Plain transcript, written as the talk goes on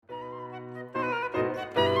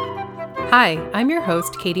Hi, I'm your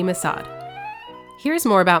host, Caity Massoud. Here's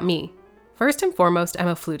more about me. First and foremost, I'm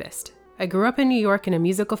a flutist. I grew up in New York in a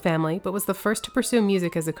musical family, but was the first to pursue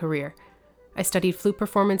music as a career. I studied flute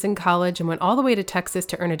performance in college and went all the way to Texas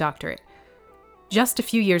to earn a doctorate. Just a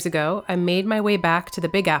few years ago, I made my way back to the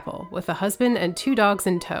Big Apple with a husband and 2 dogs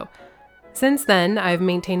in tow. Since then, I've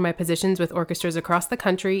maintained my positions with orchestras across the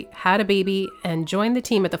country, had a baby, and joined the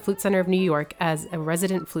team at the Flute Center of New York as a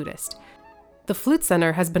resident flutist. The Flute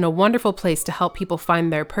Center has been a wonderful place to help people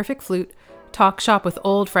find their perfect flute, talk shop with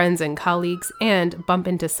old friends and colleagues, and bump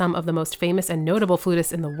into some of the most famous and notable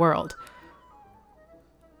flutists in the world.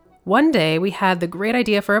 One day, we had the great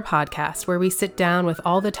idea for a podcast where we sit down with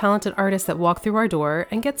all the talented artists that walk through our door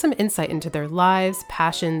and get some insight into their lives,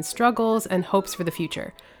 passions, struggles, and hopes for the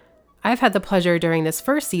future. I've had the pleasure during this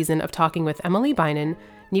first season of talking with Emily Bynon,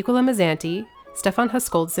 Nicola Mazzanti, Stefan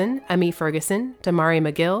Huskoldson, Emmy Ferguson, Damari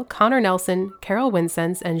McGill, Connor Nelson, Carol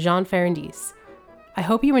Winsense, and Jean Ferrandis. I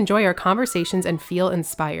hope you enjoy our conversations and feel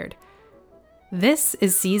inspired. This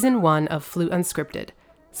is Season 1 of Flute Unscripted.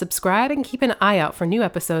 Subscribe and keep an eye out for new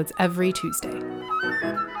episodes every Tuesday.